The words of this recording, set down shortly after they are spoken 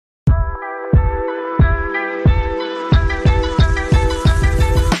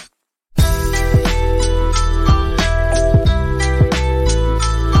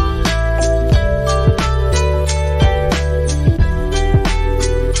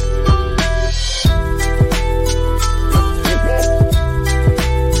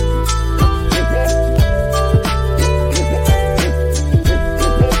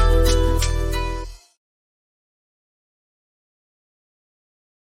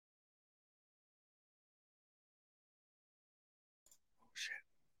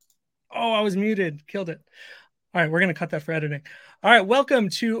Oh, I was muted. Killed it. All right, we're going to cut that for editing. All right, welcome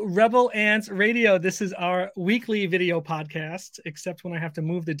to Rebel Ants Radio. This is our weekly video podcast, except when I have to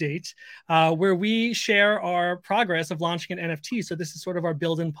move the date, where we share our progress of launching an NFT. So this is sort of our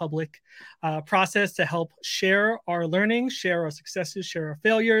build in public process to help share our learning, share our successes, share our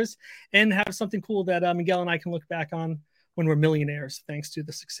failures, and have something cool that Miguel and I can look back on when we're millionaires, thanks to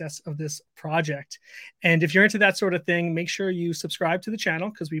the success of this project. And if you're into that sort of thing, make sure you subscribe to the channel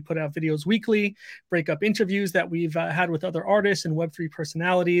because we put out videos weekly, break up interviews that we've had with other artists and Web3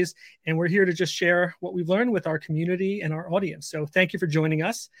 personalities. And we're here to just share what we've learned with our community and our audience. So thank you for joining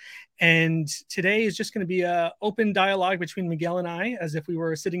us. And today is just going to be an open dialogue between Miguel and I, as if we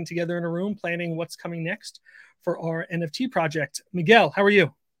were sitting together in a room planning what's coming next for our NFT project. Miguel, how are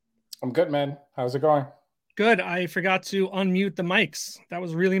you? I'm good, man. How's it going? Good. I forgot to unmute the mics. That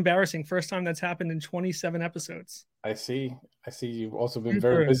was really embarrassing. First time that's happened in 27 episodes. I see you've also been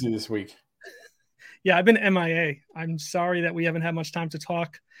very busy this week. Yeah, I've been MIA. I'm sorry that we haven't had much time to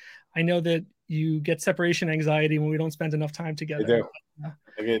talk. I know that you get separation anxiety when we don't spend enough time together.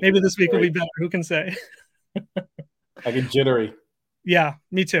 I do. Maybe this week will be better. Who can say? I get jittery. Yeah,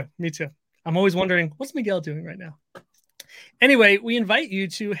 me too. I'm always wondering, what's Miguel doing right now? Anyway, we invite you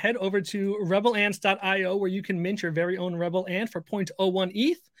to head over to rebelants.io where you can mint your very own Rebel Ant for 0.01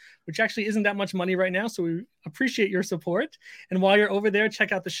 ETH, which actually isn't that much money right now. So we appreciate your support. And while you're over there,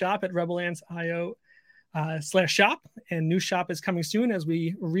 check out the shop at rebelants.io /shop. And new shop is coming soon as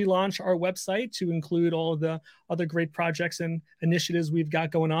we relaunch our website to include all of the other great projects and initiatives we've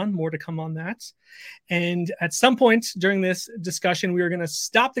got going on. More to come on that. And at some point during this discussion, we are going to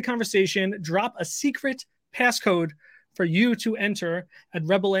stop the conversation, drop a secret passcode for you to enter at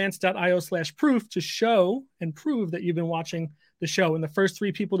rebelants.io /proof to show and prove that you've been watching the show. And the first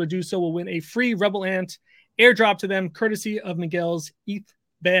 3 people to do so will win a free Rebel Ant airdrop to them, courtesy of Miguel's ETH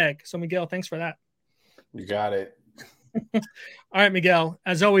bag. So Miguel, thanks for that. You got it. All right, Miguel,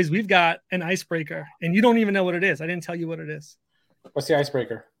 as always, we've got an icebreaker and you don't even know what it is. I didn't tell you what it is. What's the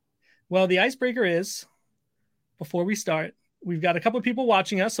icebreaker? Well, the icebreaker is, before we start, we've got a couple of people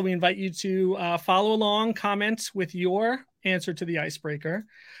watching us, so we invite you to follow along, comment with your answer to the icebreaker.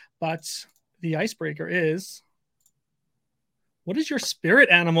 But the icebreaker is, what is your spirit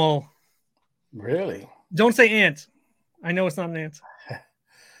animal? Really? Don't say ant. I know it's not an ant.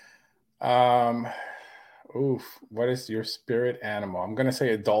 What is your spirit animal? I'm going to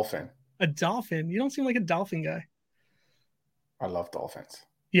say a dolphin. A dolphin? You don't seem like a dolphin guy. I love dolphins.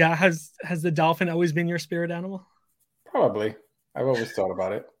 Yeah, has the dolphin always been your spirit animal? Probably. I've always thought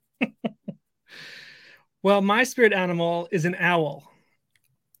about it. Well, my spirit animal is an owl.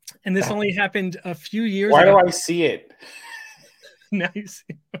 And this only happened a few years ago. Why do I see it? Now you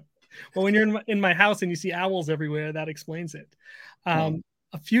see. Well, when you're in my house and you see owls everywhere, that explains it.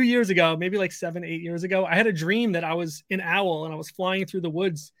 A few years ago, maybe like 7-8 years ago, I had a dream that I was an owl and I was flying through the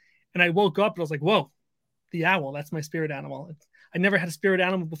woods. And I woke up and I was like, whoa, the owl, that's my spirit animal. I never had a spirit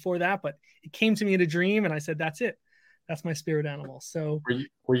animal before that, but it came to me in a dream and I said, that's it. That's my spirit animal. So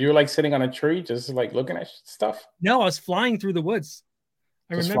were you like sitting on a tree, just like looking at stuff? No, I was flying through the woods.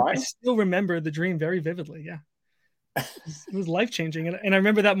 I still remember the dream very vividly. Yeah. It was life-changing. And I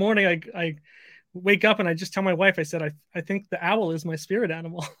remember that morning I wake up and I just tell my wife, I said, I think the owl is my spirit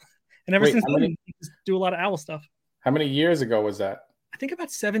animal. And ever since then, I just do a lot of owl stuff. How many years ago was that? I think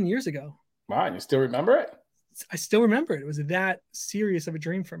about 7 years ago. Wow, you still remember it? I still remember it. It was that serious of a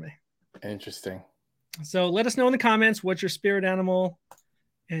dream for me. Interesting. So let us know in the comments what's your spirit animal,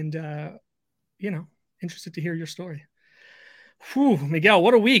 and interested to hear your story. Whew, Miguel,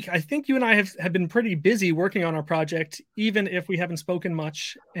 what a week. I think you and I have been pretty busy working on our project, even if we haven't spoken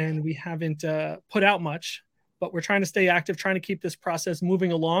much and we haven't put out much, but we're trying to stay active, trying to keep this process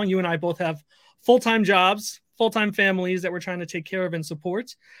moving along. You and I both have full-time jobs, full-time families that we're trying to take care of and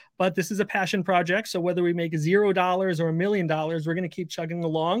support, but this is a passion project. So whether we make $0 or $1 million, we're going to keep chugging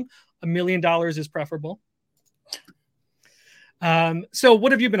along. $1 million is preferable. So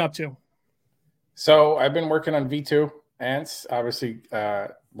what have you been up to? So I've been working on V2 ants, obviously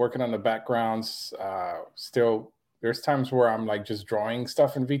working on the backgrounds. Still, there's times where I'm like just drawing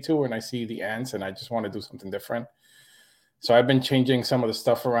stuff in V2 and I see the ants and I just want to do something different. So I've been changing some of the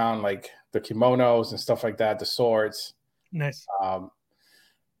stuff around, like the kimonos and stuff like that, the swords. Nice.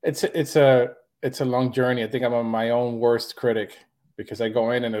 It's a long journey. I think I'm my own worst critic because I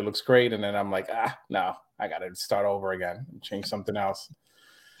go in and it looks great and then I'm like, no, I got to start over again and change something else.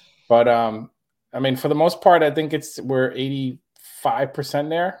 But I mean, for the most part, I think we're 85%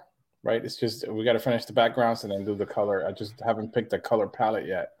 there, right? It's just we got to finish the backgrounds and then do the color. I just haven't picked a color palette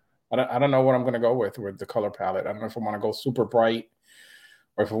yet. I don't know what I'm going to go with the color palette. I don't know if I want to go super bright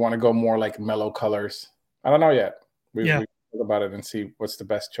or if we want to go more like mellow colors. I don't know yet. We Yeah. talk about it and see what's the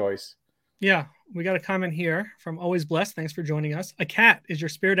best choice. Yeah. We got a comment here from Always Blessed. Thanks for joining us. A cat is your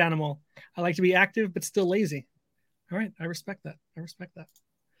spirit animal. I like to be active, but still lazy. All right. I respect that. I respect that.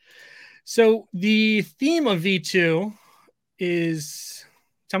 So the theme of V2 is,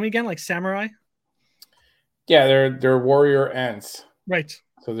 tell me again, like samurai? Yeah, they're warrior ants. Right.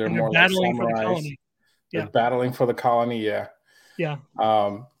 So they're And they're more like battling for the samurais. colony. They're Yeah. battling for the colony, yeah. Yeah.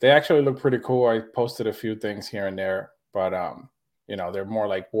 They actually look pretty cool. I posted a few things here and there, but they're more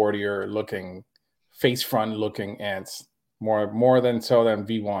like warrior looking, face front looking ants. More than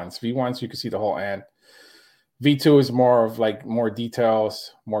V1s. V1s you can see the whole ant. V2 is more of like more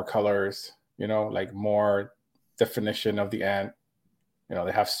details, more colors, like more definition of the ant.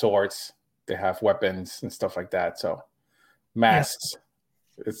 They have swords, they have weapons and stuff like that. So masks.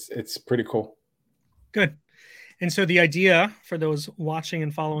 Yeah. It's pretty cool. Good. And so the idea for those watching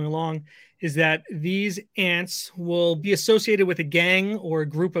and following along is that these ants will be associated with a gang or a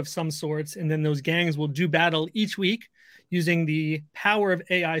group of some sorts, and then those gangs will do battle each week using the power of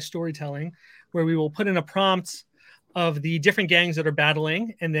AI storytelling, where we will put in a prompt of the different gangs that are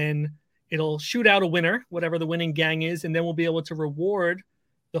battling, and then it'll shoot out a winner, whatever the winning gang is, and then we'll be able to reward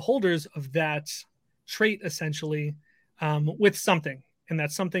the holders of that trait, essentially, with something. And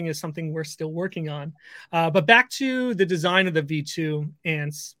that something is something we're still working on. But back to the design of the V2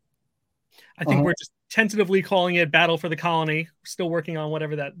 ants, I think we're just tentatively calling it Battle for the Colony. We're still working on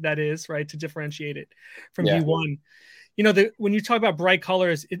whatever that is, right, to differentiate it from V1. When you talk about bright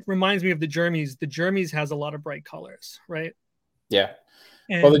colors, it reminds me of the Jermies. The Jermies has a lot of bright colors, right? Yeah.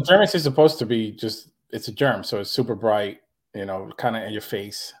 Well, the Jermies is supposed to be it's a germ, so it's super bright, kind of in your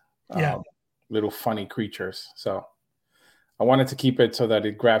face. Yeah. Little funny creatures. So I wanted to keep it so that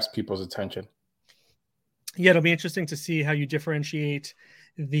it grabs people's attention. Yeah, it'll be interesting to see how you differentiate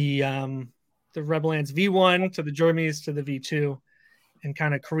the Rebel Ants V1 to the Jermies to the V2 and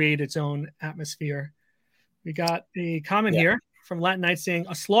kind of create its own atmosphere. We got a comment here from Latin Knight saying,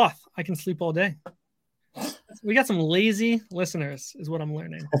 a sloth, I can sleep all day. We got some lazy listeners is what I'm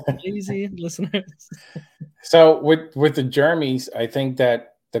learning. Lazy listeners. So with the Jermies, I think that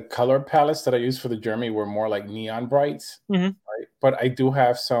the color palettes that I used for the Jeremy were more like neon brights, right? But I do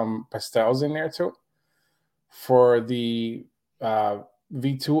have some pastels in there too. For the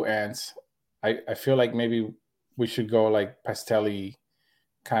V2 ants, I feel like maybe we should go like pastel-y,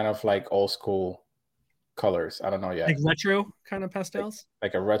 kind of like old school colors. I don't know yet. Like retro kind of pastels?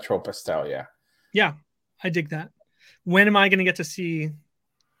 Like a retro pastel, yeah. Yeah, I dig that. When am I going to get to see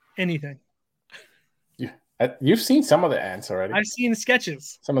anything? You've seen some of the ants already. I've seen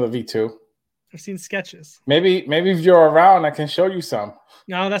sketches. Some of the V2. I've seen sketches. Maybe if you're around, I can show you some.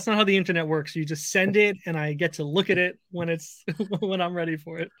 No, that's not how the internet works. You just send it, and I get to look at it when I'm ready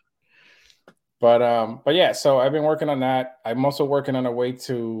for it. But yeah, so I've been working on that. I'm also working on a way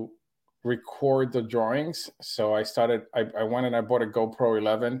to record the drawings. So I went and I bought a GoPro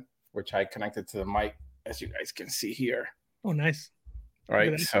 11, which I connected to the mic, as you guys can see here. Oh, nice.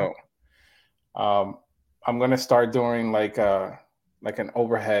 Right. So I'm gonna start doing like an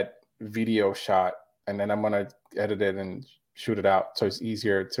overhead video shot, and then I'm gonna edit it and shoot it out so it's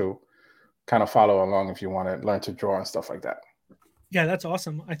easier to kind of follow along if you want to learn to draw and stuff like that. Yeah, that's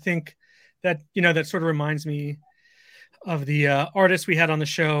awesome. I think that that sort of reminds me of the artist we had on the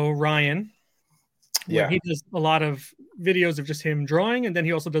show, Ryan. Yeah, he does a lot of videos of just him drawing, and then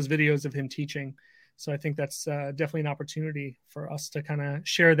he also does videos of him teaching. So I think that's definitely an opportunity for us to kind of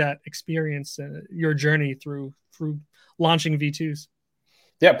share that experience, your journey through launching V2s.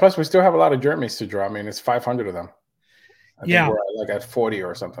 Yeah, plus we still have a lot of Jermies to draw. I mean, it's 500 of them. I think we're like at 40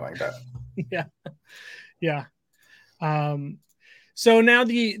 or something like that. Yeah. So now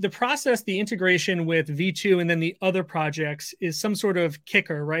the process, the integration with V2 and then the other projects is some sort of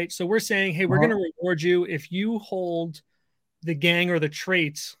kicker, right? So we're saying, hey, we're going to reward you if you hold the gang or the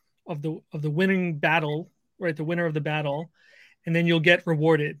traits of the winning battle, right? The winner of the battle, and then you'll get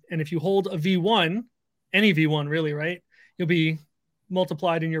rewarded. And if you hold a V1, any V1 really, right? You'll be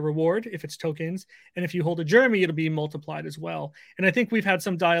multiplied in your reward if it's tokens. And if you hold a Jeremy, it'll be multiplied as well. And I think we've had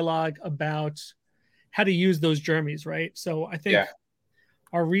some dialogue about how to use those Jermies, right? So I think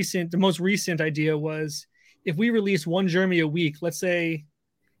the most recent idea was if we release one Jeremy a week, let's say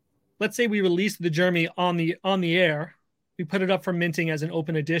we release the Jeremy on the air, we put it up for minting as an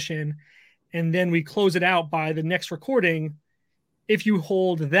open edition, and then we close it out by the next recording. If you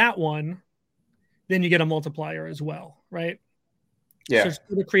hold that one, then you get a multiplier as well, right? Yeah. So it's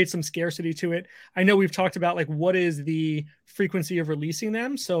going to create some scarcity to it. I know we've talked about like what is the frequency of releasing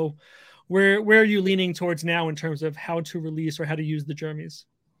them. So where are you leaning towards now in terms of how to release or how to use the Jermies?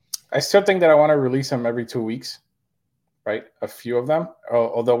 I still think that I want to release them every 2 weeks, right? A few of them,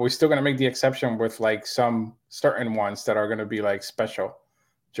 although we're still going to make the exception with like some certain ones that are going to be like special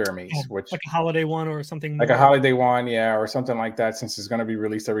Yeah, Jeremy's, which like a holiday one or something like a more. holiday one, yeah, or something like that. Since it's going to be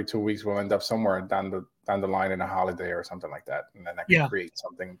released every 2 weeks, we'll end up somewhere down the line in a holiday or something like that, and then I can Yeah, create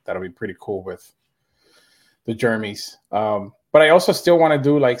something that'll be pretty cool with the Jeremys. But I also still want to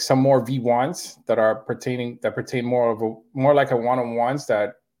do like some more V1s that pertain more like a one-on-ones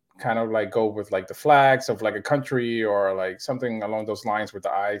that kind of like go with like the flags of like a country or like something along those lines with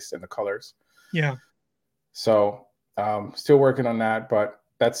the eyes and the colors. yeah, So still working on that, but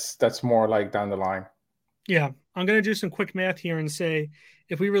that's more like down the line. yeah. I'm gonna do some quick math here and say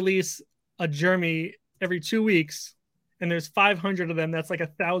if we release a Jeremy every 2 weeks, and there's 500 of them, that's like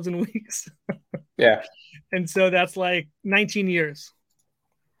 1,000 weeks, Yeah. and so that's like 19 years,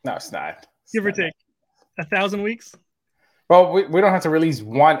 No, it's not. It's give or not that. take. 1,000 weeks. Well, we don't have to release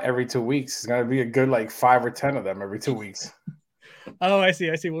one every 2 weeks. It's gonna be a good like 5 or 10 of them every 2 weeks. Oh, I see.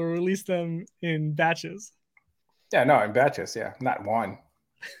 I see. We'll release them in batches. Yeah, no, in batches. Yeah, not one.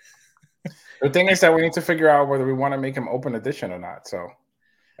 The thing is that we need to figure out whether we want to make them open edition or not. So,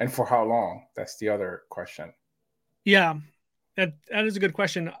 and for how long? That's the other question. Yeah, that is a good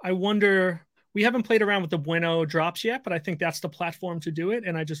question. I wonder. We haven't played around with the Bueno drops yet, but I think that's the platform to do it.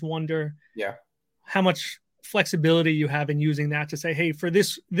 And I just wonder Yeah. how much flexibility you have in using that to say, hey, for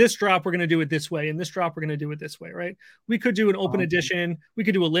this drop, we're going to do it this way, and this drop, we're going to do it this way, right? We could do an open edition, we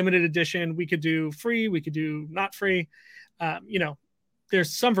could do a limited edition, we could do free, we could do not free.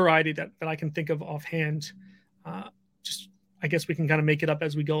 There's some variety that I can think of offhand. Just I guess we can kind of make it up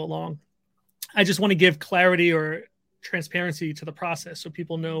as we go along. I just want to give clarity or transparency to the process so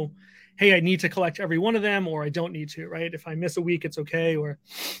people know, hey, I need to collect every one of them, or I don't need to, right? If I miss a week, it's okay, or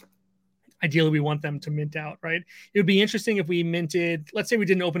ideally we want them to mint out, right? It would be interesting if we minted, let's say we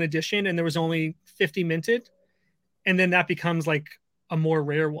did an open edition and there was only 50 minted, and then that becomes like a more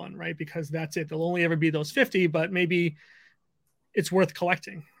rare one, right? Because that's it. There'll only ever be those 50, but maybe it's worth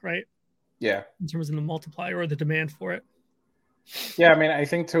collecting, right? Yeah. In terms of the multiplier or the demand for it. Yeah, I mean, I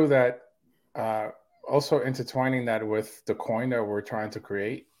think too that also intertwining that with the coin that we're trying to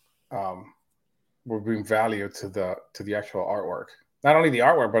create will bring value to the actual artwork. Not only the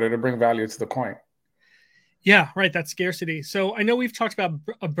artwork, but it'll bring value to the coin. Yeah, right. That's scarcity. So I know we've talked about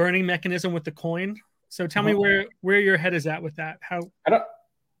a burning mechanism with the coin. So tell me where your head is at with that. I don't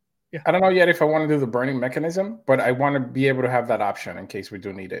know yet if I want to do the burning mechanism, but I want to be able to have that option in case we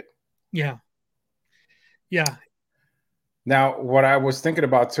do need it. Yeah. Yeah. Now, what I was thinking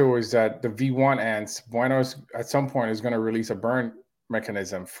about too is that the V1 ants, Buenos at some point is going to release a burn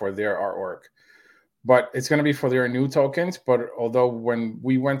mechanism for their artwork, but it's going to be for their new tokens. But although when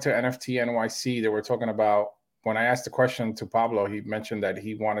we went to NFT NYC, they were talking about, when I asked the question to Pablo, he mentioned that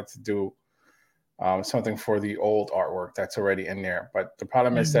he wanted to do something for the old artwork that's already in there. But the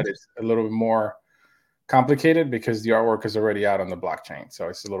problem is that it's a little bit more complicated because the artwork is already out on the blockchain. So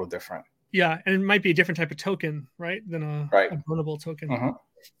it's a little different. Yeah, and it might be a different type of token, right, than a burnable token.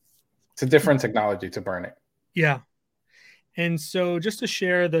 It's a different technology to burn it. Yeah. And so just to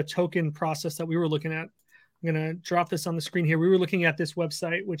share the token process that we were looking at, I'm going to drop this on the screen here. We were looking at this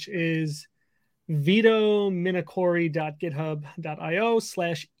website, which is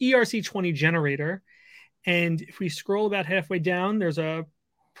vitominacori.github.io/ERC20 generator. And if we scroll about halfway down, there's a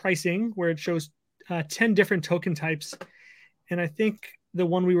pricing where it shows 10 different token types. And I think the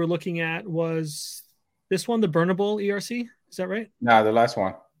one we were looking at was this one, the burnable ERC. Is that right? No, the last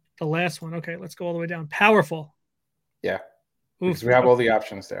one. The last one. Okay, let's go all the way down. Powerful. Yeah. Because we have all the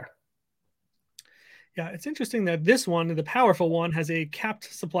options there. Yeah, it's interesting that this one, the powerful one, has a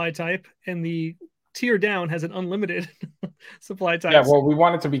capped supply type, and the tier down has an unlimited supply type. Yeah, well, we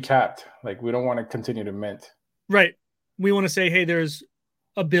want it to be capped. Like, we don't want to continue to mint. Right. We want to say, hey, there's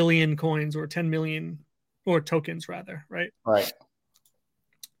 1 billion coins or 10 million or tokens rather, right? Right.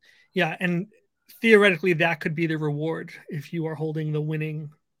 Yeah, and theoretically that could be the reward if you are holding the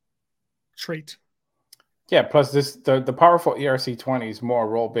winning trait. Yeah, plus the powerful ERC20 is more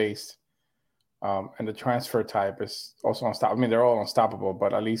role based, and the transfer type is also unstoppable. I mean, they're all unstoppable,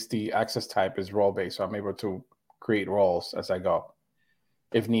 but at least the access type is role based, so I'm able to create roles as I go,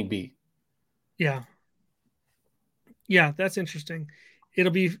 if need be. Yeah, that's interesting.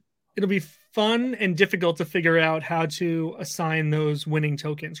 It'll be fun and difficult to figure out how to assign those winning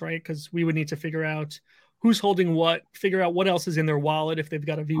tokens, right? Because we would need to figure out who's holding what, figure out what else is in their wallet if they've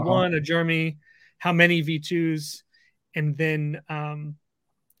got a V1, a Jeremy, how many V2s, and then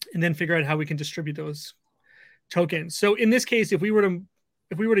figure out how we can distribute those tokens. So in this case, if we were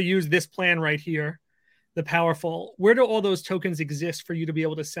to use this plan right here, the powerful. Where do all those tokens exist for you to be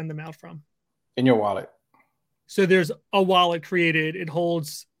able to send them out from? In your wallet. So there's a wallet created. It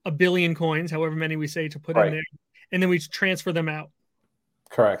holds 1 billion coins, however many we say to put in there. And then we transfer them out.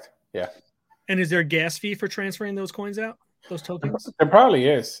 Correct. Yeah. And is there a gas fee for transferring those coins out, those tokens? There probably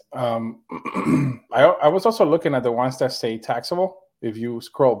is. I was also looking at the ones that say taxable. If you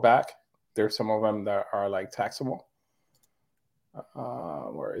scroll back, there's some of them that are like taxable.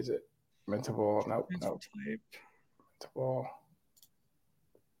 Where is it? Mintable. Nope. Mintable.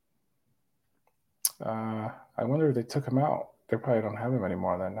 I wonder if they took them out. They probably don't have them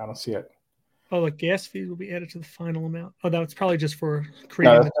anymore then. I don't see it. Oh, the gas fees will be added to the final amount. Oh, that's probably just for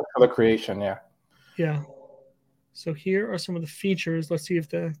creating. No, that's for the creation, yeah. Yeah. So here are some of the features. Let's see if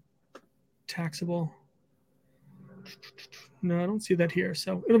the taxable. No, I don't see that here.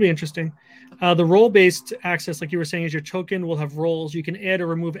 So it'll be interesting. The role-based access, like you were saying, is your token will have roles. You can add or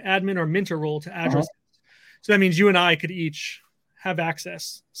remove admin or minter role to address. So that means you and I could each have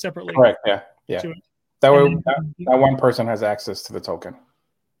access separately. Correct. Yeah. Yeah. That way, that one person has access to the token.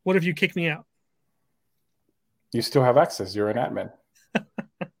 What if you kick me out? You still have access. You're an admin.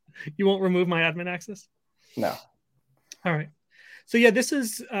 You won't remove my admin access? No. All right. So yeah, this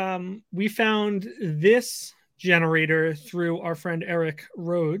is, we found this generator through our friend Eric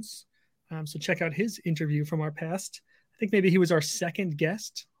Rhodes. So check out his interview from our past. I think maybe he was our second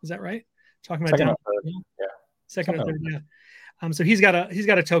guest. Is that right? Talking about second or third. Yeah. Second or third, yeah. So he's got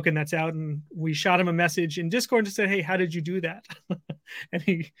a token that's out, and we shot him a message in Discord to say, "Hey, how did you do that?" And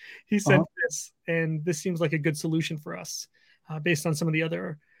he said this, and this seems like a good solution for us, based on some of the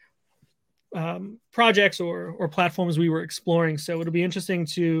other projects or platforms we were exploring. So it'll be interesting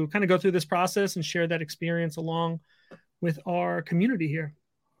to kind of go through this process and share that experience along with our community here.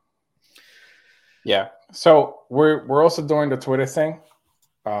 Yeah. So we're also doing the Twitter thing.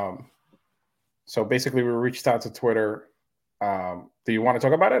 So basically, we reached out to Twitter. Do you want to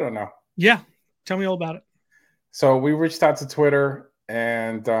talk about it or no? Yeah. Tell me all about it. So we reached out to Twitter,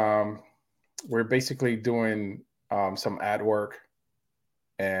 and we're basically doing some ad work,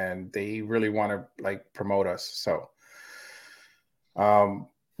 and they really want to like promote us. So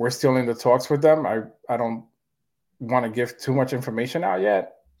we're still in the talks with them. I don't want to give too much information out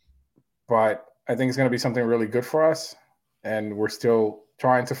yet, but I think it's going to be something really good for us. And we're still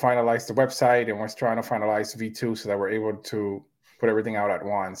trying to finalize the website, and we're trying to finalize V2 so that we're able to put everything out at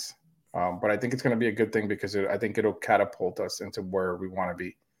once. But I think it's going to be a good thing because I think it'll catapult us into where we want to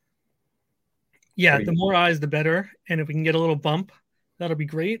be. Yeah, the more eyes, the better. And if we can get a little bump, that'll be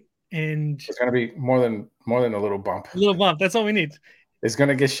great. And it's going to be more than a little bump. A little bump. That's all we need. It's going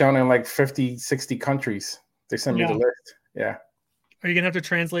to get shown in like 50, 60 countries. They sent me the list. Yeah. Are you going to have to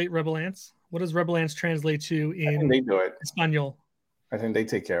translate Rebel Ants? What does Rebel Ants translate to in I think they do it. Espanol? I think they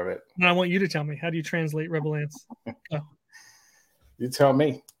take care of it. And I want you to tell me, how do you translate Rebel Ants? You tell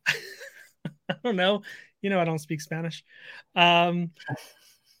me. I don't know. I don't speak Spanish.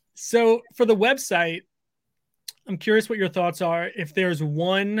 So for the website, I'm curious what your thoughts are. If there's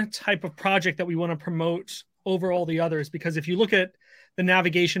one type of project that we want to promote over all the others, because if you look at the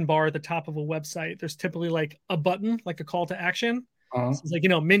navigation bar at the top of a website, there's typically like a button, like a call to action. So it's like,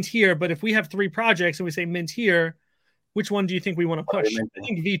 mint here. But if we have 3 projects and we say mint here, which one do you think we want to push? I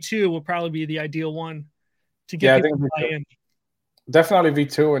think V2 will probably be the ideal one to get people to buy in. Definitely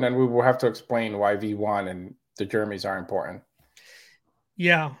V2, and then we will have to explain why V1 and the Jeremys are important.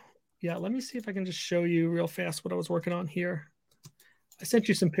 Yeah. Let me see if I can just show you real fast what I was working on here. I sent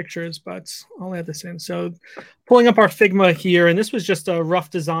you some pictures, but I'll add this in. So pulling up our Figma here, and this was just a rough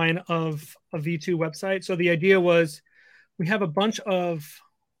design of a V2 website. So the idea was we have a bunch of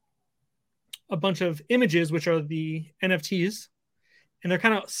images, which are the NFTs, and they're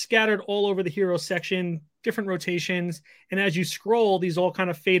kind of scattered all over the hero section, different rotations. And as you scroll, these all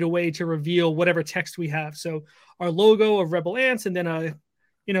kind of fade away to reveal whatever text we have. So our logo of Rebel Ants, and then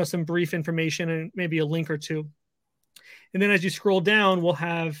some brief information and maybe a link or two. And then as you scroll down, we'll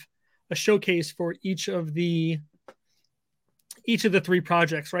have a showcase for each of the 3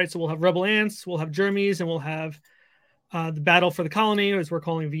 projects, right? So we'll have Rebel Ants, we'll have Jeremy's, and we'll have the Battle for the Colony, as we're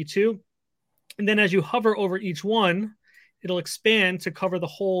calling V2. And then as you hover over each one, it'll expand to cover the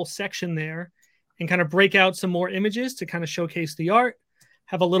whole section there and kind of break out some more images to kind of showcase the art,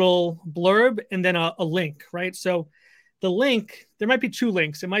 have a little blurb, and then a link, right? So the link, there might be 2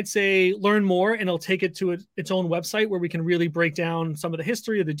 links. It might say learn more, and it'll take it to its own website where we can really break down some of the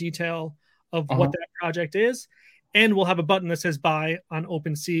history or the detail of what that project is. And we'll have a button that says buy on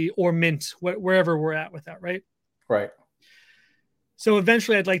OpenSea or Mint, wherever we're at with that, right? Right. So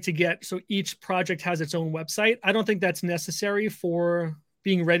eventually I'd like to so each project has its own website. I don't think that's necessary for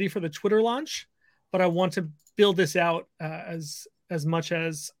being ready for the Twitter launch, but I want to build this out as much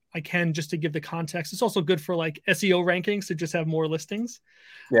as I can just to give the context. It's also good for like SEO rankings to just have more listings.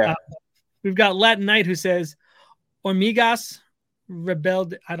 Yeah. We've got Latin Knight who says, Hormigas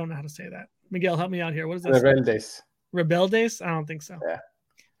rebelde. I don't know how to say that. Miguel, help me out here. What is that? Rebeldes. Rebeldes? I don't think so. Yeah.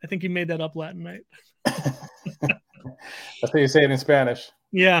 I think you made that up, Latin Knight. That's how you say it in Spanish.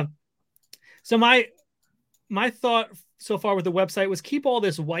 Yeah. So my thought so far with the website was keep all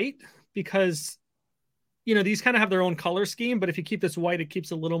this white because, you know, these kind of have their own color scheme, but if you keep this white, it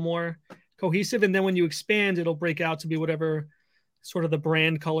keeps a little more cohesive. And then when you expand, it'll break out to be whatever sort of the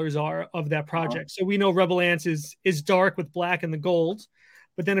brand colors are of that project. So we know Rebel Ants is dark with black and the gold,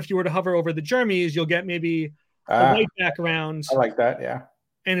 but then if you were to hover over the Jermies, you'll get maybe a white background. I like that. Yeah.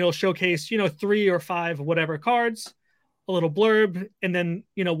 And it'll showcase, you know, 3 or 5 whatever cards, a little blurb, and then,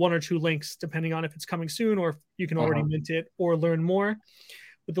 you know, 1 or 2 links, depending on if it's coming soon or if you can already mint it or learn more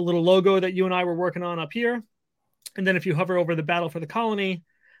with the little logo that you and I were working on up here. And then if you hover over the Battle for the Colony,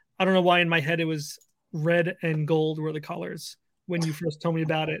 I don't know why in my head it was red and gold were the colors when you first told me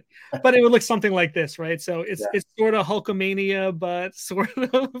about it, but it would look something like this, right? So it's sort of Hulkamania, but sort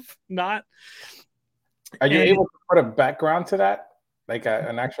of not. Are you able to put a background to that, like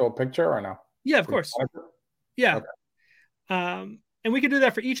an actual picture, or no? Yeah, of course. Yeah. Okay. And we could do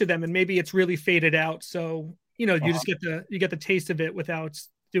that for each of them, and maybe it's really faded out, so you know you just get the taste of it without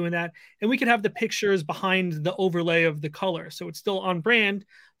doing that. And we could have the pictures behind the overlay of the color, so it's still on brand,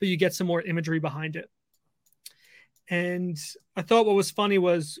 but you get some more imagery behind it. And I thought what was funny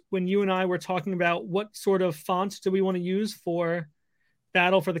was when you and I were talking about what sort of fonts do we want to use for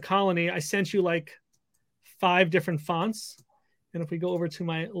Battle for the Colony, I sent you like 5 different fonts. And if we go over to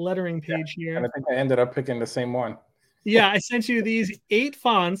my lettering page here. And I think I ended up picking the same one. Yeah, I sent you these 8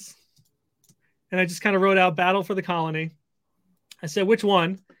 fonts. And I just kind of wrote out Battle for the Colony. I said, which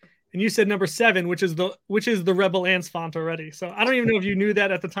one? And you said number 7, which is the Rebel Ants font already. So I don't even know if you knew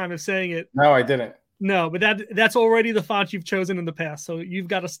that at the time of saying it. No, I didn't. No, but that's already the font you've chosen in the past. So you've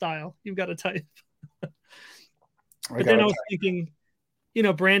got a style. You've got a type. But then I was thinking, you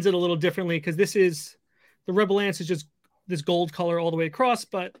know, brands it a little differently because the Rebel Ants is just this gold color all the way across.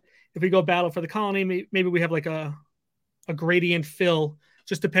 But if we go Battle for the Colony, maybe we have like a gradient fill,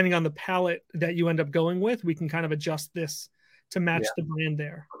 just depending on the palette that you end up going with. We can kind of adjust this to match the brand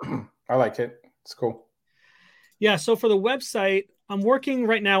there. I like it. It's cool. Yeah. So for the website, I'm working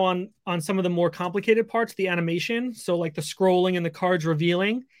right now on some of the more complicated parts, the animation. So like the scrolling and the cards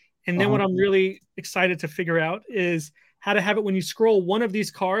revealing. And then what I'm really excited to figure out is how to have it when you scroll, one of these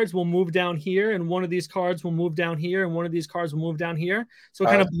cards will move down here and one of these cards will move down here and one of these cards will move down here. So it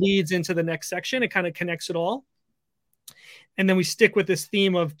kind of bleeds into the next section. It kind of connects it all. And then we stick with this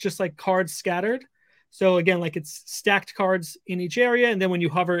theme of just like cards scattered. So again, like it's stacked cards in each area. And then when you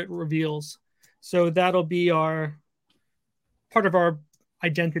hover, it reveals. So that'll be part of our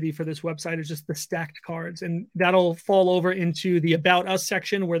identity for this website is just the stacked cards. And that'll fall over into the About Us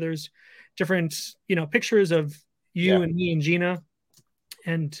section where there's different, you know, pictures of you and me and Gina.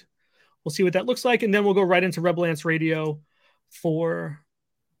 And we'll see what that looks like. And then we'll go right into Rebel Ants Radio for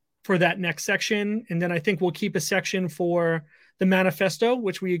that next section. And then I think we'll keep a section for the manifesto,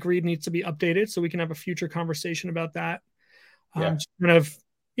 which we agreed needs to be updated. So we can have a future conversation about that. Just kind of,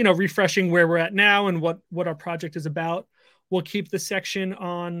 you know, refreshing where we're at now and what our project is about. We'll keep the section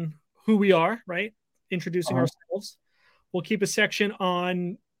on who we are, right? Introducing ourselves. We'll keep a section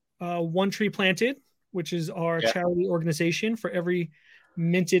on One Tree Planted, which is our charity organization. For every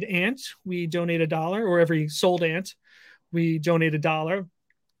minted ant, we donate $1, or every sold ant, we donate $1.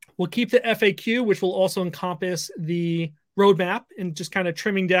 We'll keep the FAQ, which will also encompass the roadmap and just kind of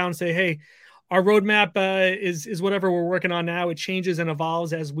trimming down, say, hey, our roadmap is whatever we're working on now. It changes and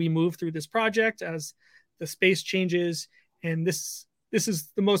evolves as we move through this project, as the space changes. And this is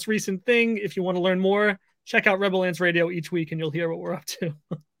the most recent thing. If you want to learn more, check out Rebel Ants Radio each week and you'll hear what we're up to.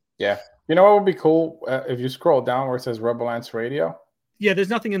 Yeah. You know what would be cool? If you scroll down where it says Rebel Ants Radio. Yeah, there's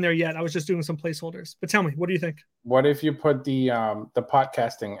nothing in there yet. I was just doing some placeholders. But tell me, what do you think? What if you put the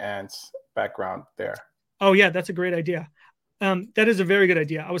podcasting ants background there? Oh, yeah, that's a great idea. That is a very good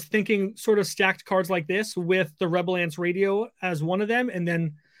idea. I was thinking sort of stacked cards like this with the Rebel Ants Radio as one of them, and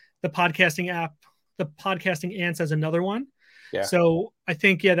then the podcasting app, the podcasting ants as another one. Yeah. So I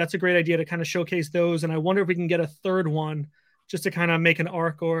think, that's a great idea to kind of showcase those. And I wonder if we can get a third one just to kind of make an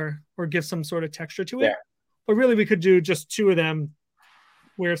arc or give some sort of texture to it. Yeah. But really we could do just 2 of them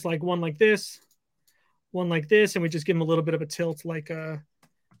where it's like one like this, and we just give them a little bit of a tilt, like a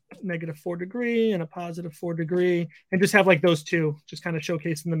 -4 degree and a +4 degree, and just have like those 2 just kind of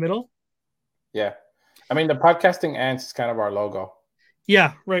showcase in the middle. Yeah. I mean, the podcasting ants is kind of our logo.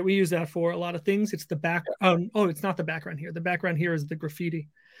 Yeah, right. We use that for a lot of things. It's the back. Oh, it's not the background here. The background here is the graffiti.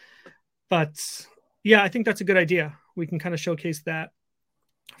 But yeah, I think that's a good idea. We can kind of showcase that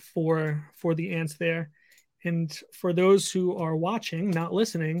for the ants there. And for those who are watching, not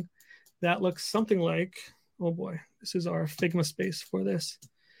listening, that looks something like, oh boy, this is our Figma space for this.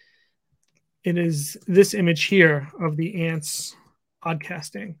 It is this image here of the ants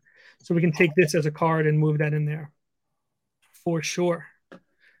podcasting. So we can take this as a card and move that in there for sure.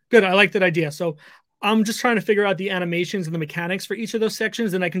 Good. I like that idea. So I'm just trying to figure out the animations and the mechanics for each of those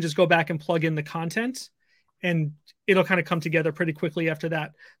sections. And I can just go back and plug in the content and it'll kind of come together pretty quickly after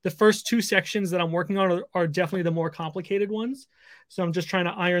that. The first two sections that I'm working on are definitely the more complicated ones. So I'm just trying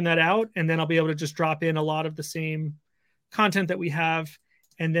to iron that out. And then I'll be able to just drop in a lot of the same content that we have.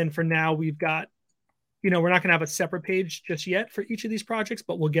 And then for now, we've got, we're not going to have a separate page just yet for each of these projects,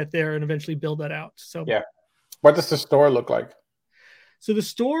 but we'll get there and eventually build that out. So yeah. What does the store look like? So the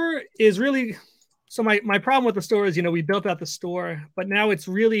store is really, so my problem with the store is, we built out the store, but now it's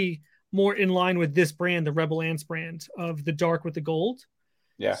really more in line with this brand, the Rebel Ants brand of the dark with the gold.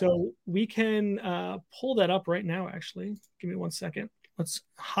 Yeah. So we can pull that up right now, actually. Give me 1 second. Let's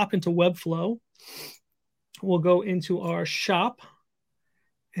hop into Webflow. We'll go into our shop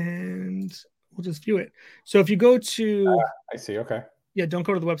and we'll just view it. So if you go to... I see. Okay. Yeah, don't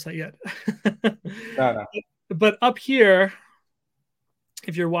go to the website yet. No. But up here,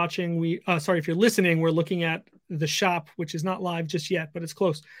 if you're watching, if you're listening, we're looking at the shop, which is not live just yet, but it's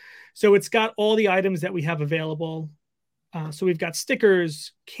close. So it's got all the items that we have available. So we've got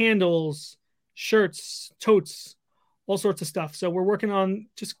stickers, candles, shirts, totes, all sorts of stuff. So we're working on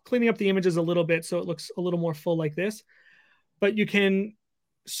just cleaning up the images a little bit so it looks a little more full like this. But you can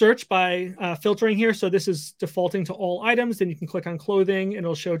search by filtering here. So this is defaulting to all items. Then you can click on clothing and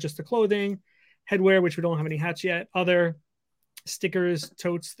it'll show just the clothing, headwear, which we don't have any hats yet, other stickers,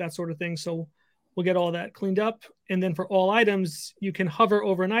 totes, that sort of thing. So we'll get all that cleaned up. And then for all items, you can hover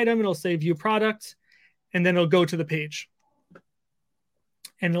over an item. It'll say view product, and then it'll go to the page.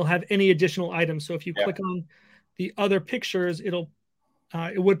 And it'll have any additional items. So if you click on the other pictures, it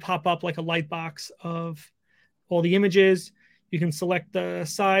would pop up like a light box of all the images. You can select the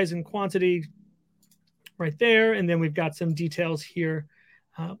size and quantity right there. And then we've got some details here,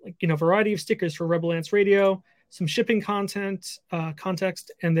 variety of stickers for Rebel Ants Radio, some shipping content,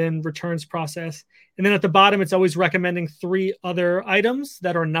 context, and then returns process. And then at the bottom, it's always recommending 3 other items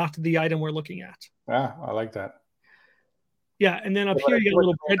that are not the item we're looking at. Ah, I like that. Yeah, and then up here, you got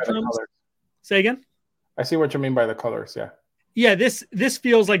little breadcrumbs. Say again? I see what you mean by the colors, yeah. Yeah, this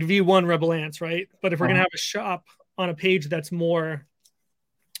feels like V1 Rebel Ants, right? But if we're going to have a shop on a page that's more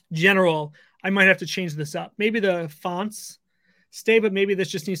general, I might have to change this up. Maybe the fonts stay, but maybe this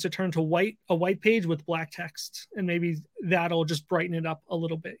just needs to turn to a white page with black text, and maybe that'll just brighten it up a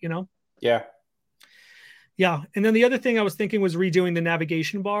little bit, Yeah. Yeah. And then the other thing I was thinking was redoing the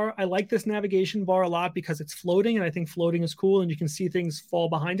navigation bar. I like this navigation bar a lot because it's floating, and I think floating is cool, and you can see things fall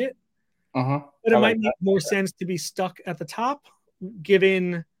behind it. But it might make more sense to be stuck at the top,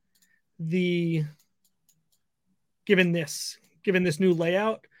 given this new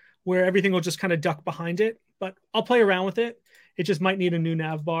layout where everything will just kind of duck behind it. But I'll play around with it. It just might need a new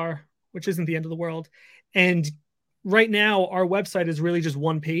nav bar, which isn't the end of the world. And right now, our website is really just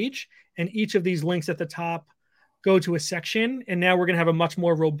one page, and each of these links at the top go to a section. And now we're going to have a much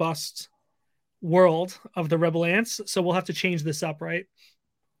more robust world of the Rebel Ants. So we'll have to change this up, right?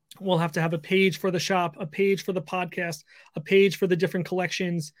 We'll have to have a page for the shop, a page for the podcast, a page for the different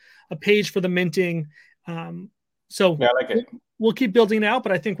collections, a page for the minting. So yeah, I like it. We'll keep building it out,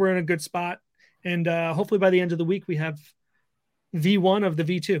 but I think we're in a good spot. And hopefully by the end of the week, we have V1 of the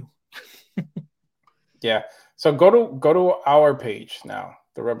V2. Yeah. So go to our page now,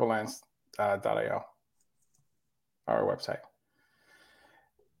 the rebelants.io, our website.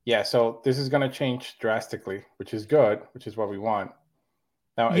 Yeah, so this is going to change drastically, which is good, which is what we want.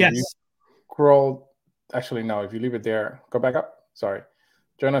 Now, yes. If you scroll, actually, no, if you leave it there, go back up. Sorry.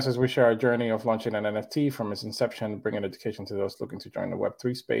 Join us as we share our journey of launching an NFT from its inception, bringing education to those looking to join the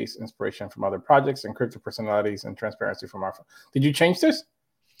Web3 space, inspiration from other projects, and crypto personalities, and transparency from our... Did you change this?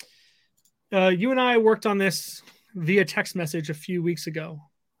 You and I worked on this via text message a few weeks ago.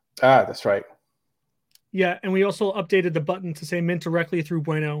 Ah, that's right. Yeah, and we also updated the button to say mint directly through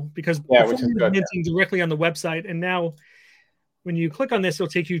Bueno, because before we were minting directly on the website, and now when you click on this, it'll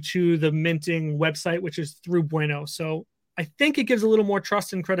take you to the minting website, which is through Bueno. So I think it gives a little more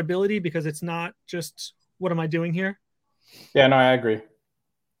trust and credibility because it's not just, what am I doing here? Yeah, no, I agree.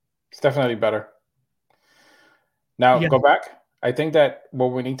 It's definitely better. Now, Go back. I think that what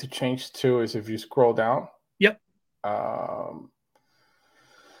we need to change too is if you scroll down. Yep.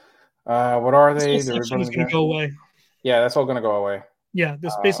 What are This whole they? The section is ribbon going to go away. Yeah, that's all gonna go away. Yeah,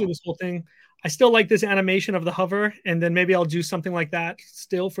 basically this whole thing. I still like this animation of the hover, and then maybe I'll do something like that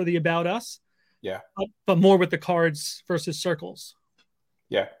still for the About Us. Yeah. But more with the cards versus circles.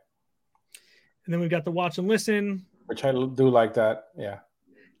 Yeah. And then we've got the watch and listen. Which I do like that. Yeah.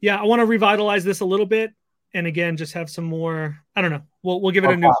 Yeah, I want to revitalize this a little bit. And again, just have some more, I don't know. We'll give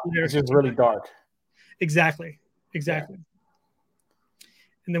it a new flair. It's just really dark. Exactly. Yeah.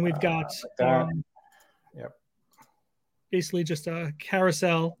 And then we've got like yep. Basically just a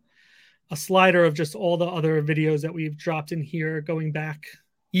carousel, a slider of just all the other videos that we've dropped in here going back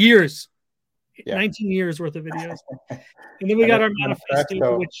years. 19 years worth of videos. And then we got our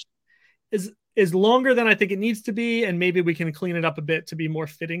manifesto, which is longer than I think it needs to be, and maybe we can clean it up a bit to be more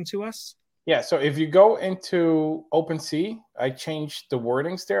fitting to us. Yeah, so if you go into OpenSea, I changed the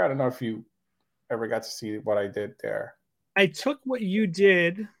wordings there. I don't know if you ever got to see what I did there. I took what you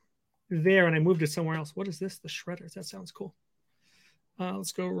did there and I moved it somewhere else. What is this? The shredders. That sounds cool.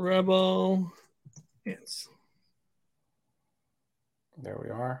 Let's go Rebel Ants. There we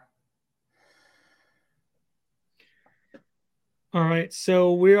are. All right,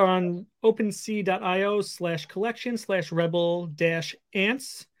 so we're on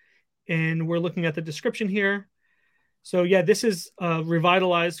OpenSea.io/collection/rebel-ants, and we're looking at the description here. So yeah, this is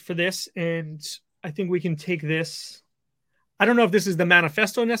revitalized for this, and I think we can take this. I don't know if this is the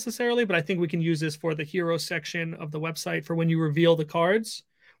manifesto necessarily, but I think we can use this for the hero section of the website for when you reveal the cards.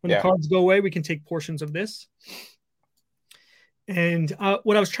 When the cards go away, we can take portions of this. And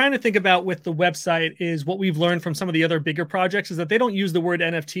what I was trying to think about with the website is what we've learned from some of the other bigger projects is that they don't use the word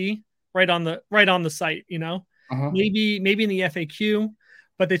NFT right on the site, you know, maybe in the FAQ,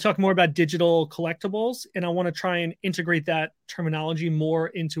 but they talk more about digital collectibles. And I want to try and integrate that terminology more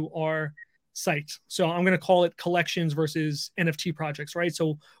into our site. So I'm going to call it collections versus NFT projects, right?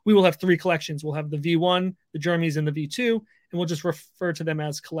 So we will have 3 collections. We'll have the V1, the Jeremys, and the V2, and we'll just refer to them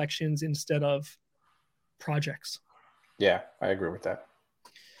as collections instead of projects. Yeah, I agree with that.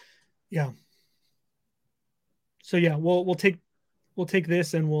 Yeah. So yeah, we'll take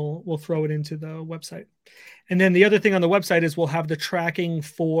this and we'll throw it into the website. And then the other thing on the website is we'll have the tracking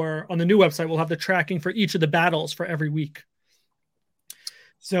on the new website, we'll have the tracking for each of the battles for every week.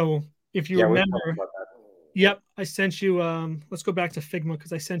 So if you remember, yep, I sent you, let's go back to Figma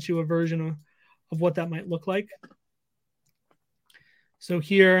because I sent you a version of what that might look like. So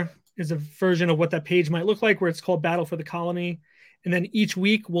here is a version of what that page might look like where it's called Battle for the Colony. And then each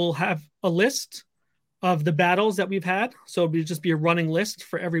week we'll have a list of the battles that we've had. So it'll just be a running list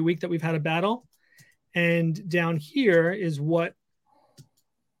for every week that we've had a battle. And down here is what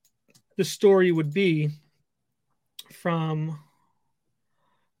the story would be from,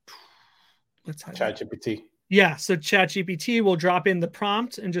 let's highlight ChatGPT. Yeah, so ChatGPT will drop in the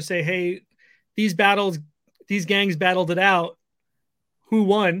prompt and just say, hey, these gangs battled it out. Who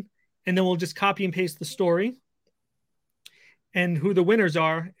won? And then we'll just copy and paste the story and who the winners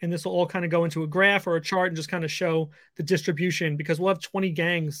are. And this will all kind of go into a graph or a chart and just kind of show the distribution because we'll have 20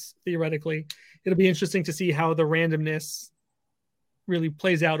 gangs theoretically. It'll be interesting to see how the randomness really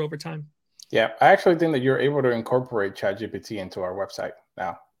plays out over time. Yeah, I actually think that you're able to incorporate ChatGPT into our website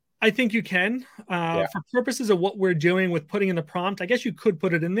now. I think you can. For purposes of what we're doing with putting in the prompt, I guess you could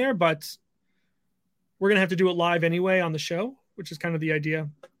put it in there, but we're going to have to do it live anyway on the show, which is kind of the idea.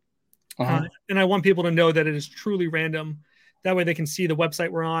 And I want people to know that it is truly random. That way they can see the website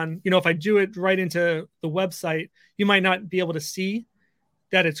we're on. You know, if I do it right into the website, you might not be able to see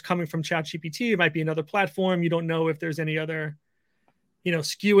that it's coming from ChatGPT. It might be another platform. You don't know if there's any other,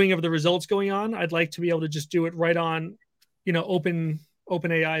 skewing of the results going on. I'd like to be able to just do it right on,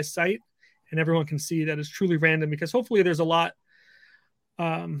 OpenAI's site, and everyone can see that it's truly random because hopefully there's a lot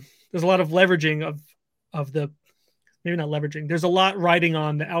of leveraging of the. Maybe not leveraging. There's a lot riding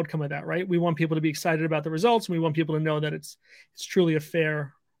on the outcome of that, right? We want people to be excited about the results, and we want people to know that it's truly a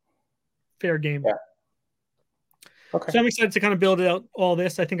fair game. Yeah. Okay. So I'm excited to kind of build out all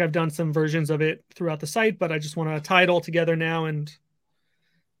this. I think I've done some versions of it throughout the site, but I just want to tie it all together now and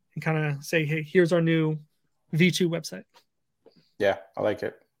kind of say, hey, here's our new V2 website. Yeah, I like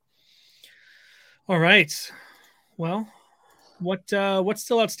it. All right. Well, what's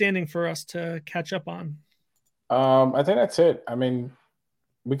still outstanding for us to catch up on? I think that's it. I mean,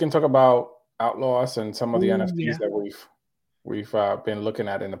 we can talk about Outlaws and some of the NFTs that we've been looking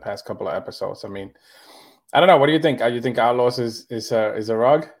at in the past couple of episodes. I mean, I don't know. What do you think? Do you think Outlaws is a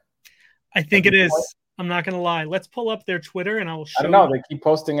rug? I think it is. I'm not going to lie. Let's pull up their Twitter and I will show I don't know. They keep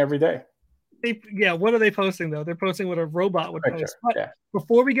posting every day. What are they posting though? They're posting what a robot would post. But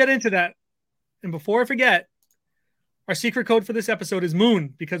before we get into that, and before I forget, Our secret code for this episode is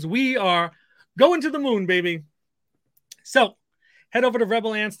Moon, because we are going to the moon, baby. So head over to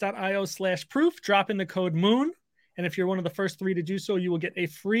rebelants.io/proof, drop in the code Moon. And if you're one of the first 3 to do so, you will get a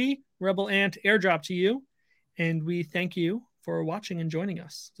free Rebel Ant airdrop to you. And we thank you for watching and joining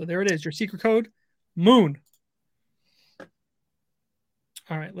us. So there it is, your secret code, Moon.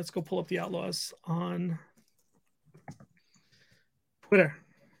 All right, let's go pull up the Outlaws on Twitter.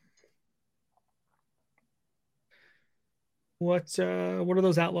 What are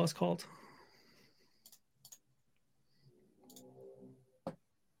those Outlaws called?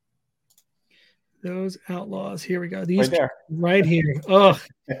 Those Outlaws. Here we go. These right there. Right here. Oh,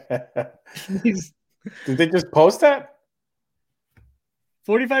 did they just post that?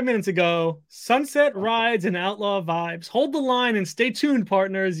 45 minutes ago, sunset rides and outlaw vibes. Hold the line and stay tuned,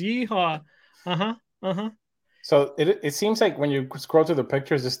 partners. Yeehaw. So it seems like when you scroll through the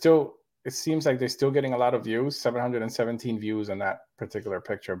pictures, it seems like they're still getting a lot of views, 717 views on that particular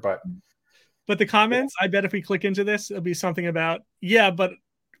picture. But the comments, I bet if we click into this, it'll be something about, yeah, but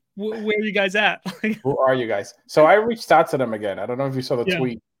where are you guys at? Who are you guys? So I reached out to them again. I don't know if you saw the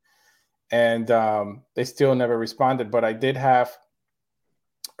tweet, and they still never responded. But I did have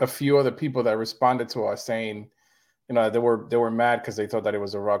a few other people that responded to us saying, you know, they were mad because they thought that it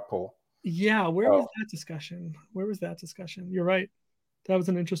was a rug pull. Yeah, where was that discussion? You're right. That was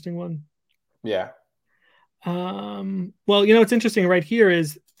an interesting one. Yeah. Well, you know, what's interesting right here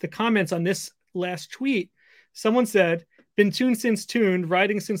is the comments on this last tweet. Someone said, been tuned since tuned,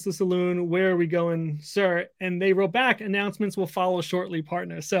 riding since the saloon. Where are we going, sir? And they wrote back, announcements will follow shortly,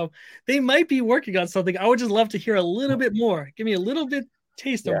 partner. So they might be working on something. I would just love to hear a little bit more. Give me a little bit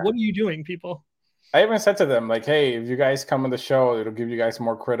taste of what are you doing, people? I even said to them, like, hey, if you guys come on the show, it'll give you guys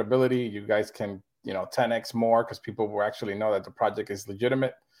more credibility. You guys can, 10x more because people will actually know that the project is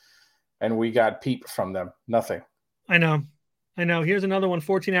legitimate. And we got peep from them. Nothing. I know. Here's another one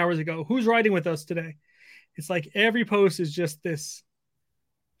 14 hours ago. Who's riding with us today? It's like every post is just this,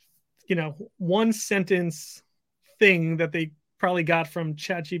 one sentence thing that they probably got from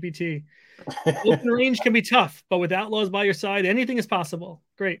ChatGPT. Open range can be tough, but with Outlaws by your side, anything is possible.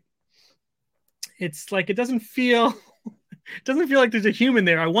 Great. It's like it doesn't feel like there's a human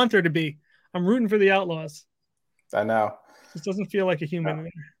there. I want there to be. I'm rooting for the Outlaws. I know. This doesn't feel like a human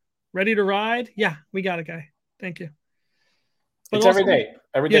there. Ready to ride? Yeah, we got it, guy. Thank you. But it's every day.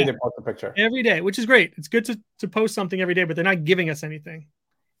 Every day they post a picture. Every day, which is great. It's good to post something every day, but they're not giving us anything.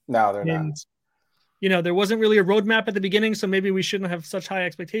 No, they're not. There wasn't really a roadmap at the beginning, so maybe we shouldn't have such high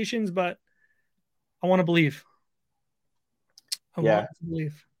expectations, but I want to believe. I want to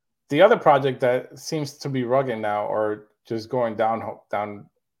believe. The other project that seems to be rugging now or just going down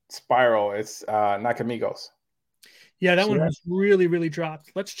spiral is Nakamigos. Yeah, that one has really, really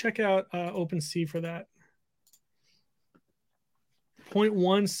dropped. Let's check out OpenSea for that.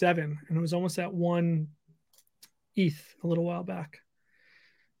 0.17, and it was almost at 1 ETH a little while back.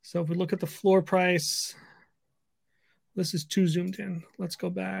 So if we look at the floor price, this is too zoomed in. Let's go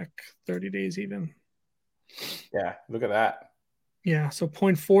back 30 days even. Yeah, look at that. Yeah, so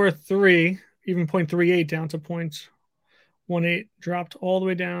 0.43, even 0.38 down to 0.18, dropped all the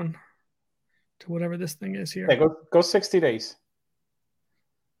way down to whatever this thing is here. Hey, go 60 days.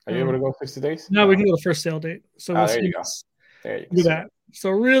 Are you able to go 60 days? No, we can go to first sale date. So we'll there you go. There you go. Do that. So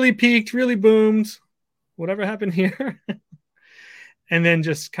really peaked, really boomed. Whatever happened here. And then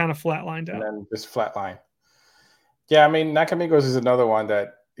just kind of flatlined out. And then just flatline. Yeah, I mean, Nakamigos is another one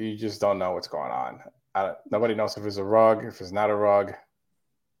that you just don't know what's going on. Nobody knows if it's a rug, if it's not a rug.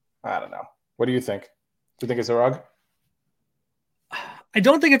 I don't know. What do you think? Do you think it's a rug? I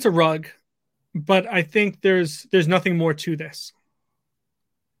don't think it's a rug, but I think there's nothing more to this.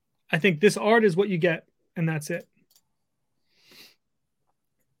 I think this art is what you get, and that's it.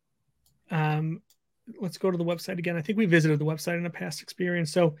 Let's go to the website again. I think we visited the website in a past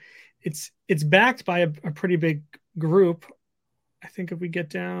experience. So it's backed by a pretty big group. I think if we get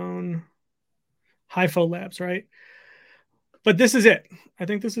down HiFo Labs, right? But this is it. I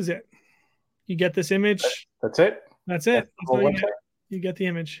think this is it. You get this image. That's it? That's it. That's all you get the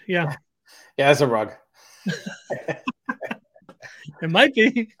image. Yeah. Yeah, it's a rug. It might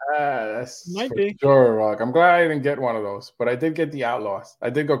be. Might be. Sure, a rug. I'm glad I didn't get one of those, but I did get the Outlaws.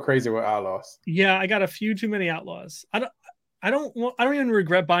 I did go crazy with Outlaws. Yeah, I got a few too many Outlaws. I don't even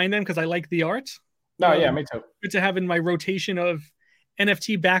regret buying them because I like the art. No, yeah, me too. Good to have in my rotation of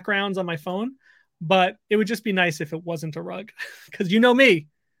NFT backgrounds on my phone, but it would just be nice if it wasn't a rug because me,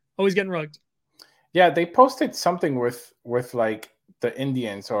 always getting rugged. Yeah, they posted something with like the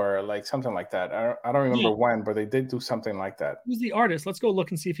Indians or like something like that. I don't remember when, but they did do something like that. Who's the artist? Let's go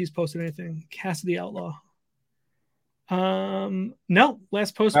look and see if he's posted anything. Cassidy Outlaw. No,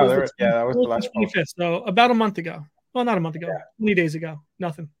 last post No, was the that was the last post. 25th, so about a month ago. Well, not a month ago, 20 days ago.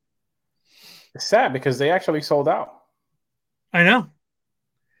 Nothing. It's sad because they actually sold out. I know.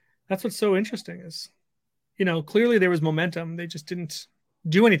 That's what's so interesting is, clearly there was momentum. They just didn't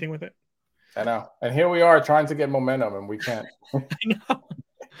do anything with it. I know. And here we are trying to get momentum and we can't.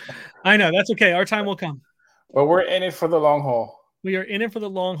 I know. That's okay. Our time will come. But we're in it for the long haul. We are in it for the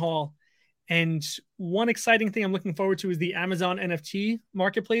long haul. And one exciting thing I'm looking forward to is the Amazon NFT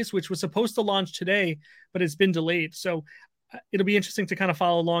marketplace, which was supposed to launch today, but it's been delayed. So it'll be interesting to kind of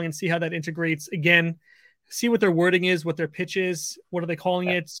follow along and see how that integrates. Again, see what their wording is, what their pitch is, what are they calling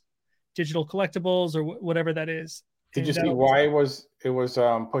it, digital collectibles or whatever that is. Did you see why it was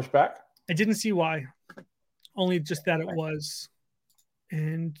pushed back? I didn't see why, only just that it was.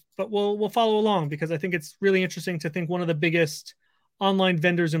 But we'll follow along because I think it's really interesting to think one of the biggest online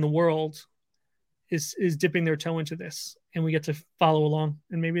vendors in the world is dipping their toe into this, and we get to follow along,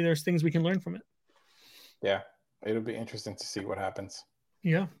 and maybe there's things we can learn from it. Yeah, it'll be interesting to see what happens.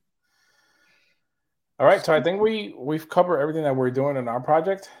 Yeah. All right, so I think we've covered everything that we're doing in our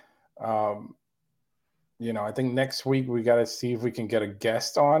project. I think next week we got to see if we can get a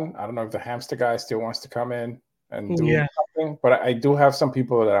guest on. I don't know if the hamster guy still wants to come in and do something, but I do have some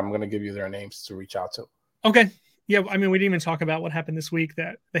people that I'm going to give you their names to reach out to. Okay. Yeah, I mean, we didn't even talk about what happened this week,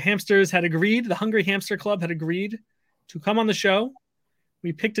 that the hamsters had agreed, the Hungry Hamster Club had agreed to come on the show.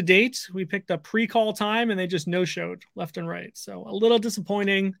 We picked a date, we picked a pre-call time, and they just no-showed left and right. So a little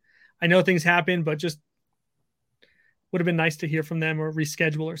disappointing. I know things happen, but just would have been nice to hear from them or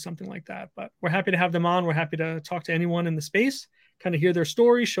reschedule or something like that. But we're happy to have them on. We're happy to talk to anyone in the space, kind of hear their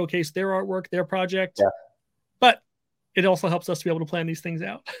story, showcase their artwork, their project. Yeah. But it also helps us to be able to plan these things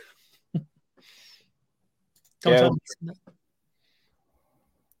out.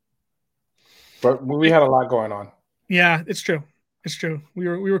 But we had a lot going on. Yeah, it's true. It's true. We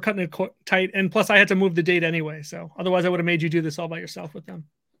were cutting it tight, and plus I had to move the date anyway. So otherwise I would have made you do this all by yourself with them.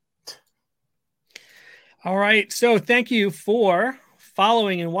 All right. So thank you for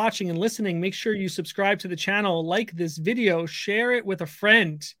following and watching and listening. Make sure you subscribe to the channel, like this video, share it with a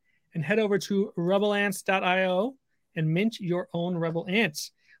friend, and head over to rebelants.io and mint your own Rebel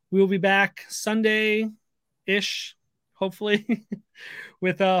Ants. We will be back Sunday-ish, hopefully,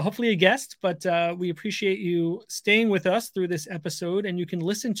 with hopefully a guest. But we appreciate you staying with us through this episode, and you can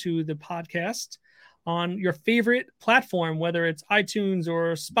listen to the podcast on your favorite platform, whether it's iTunes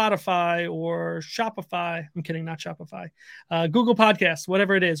or Spotify or Shopify. I'm kidding, not Shopify. Google Podcasts,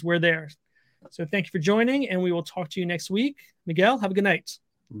 whatever it is, we're there. So thank you for joining, and we will talk to you next week. Miguel, have a good night.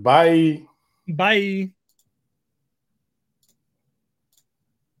 Bye. Bye.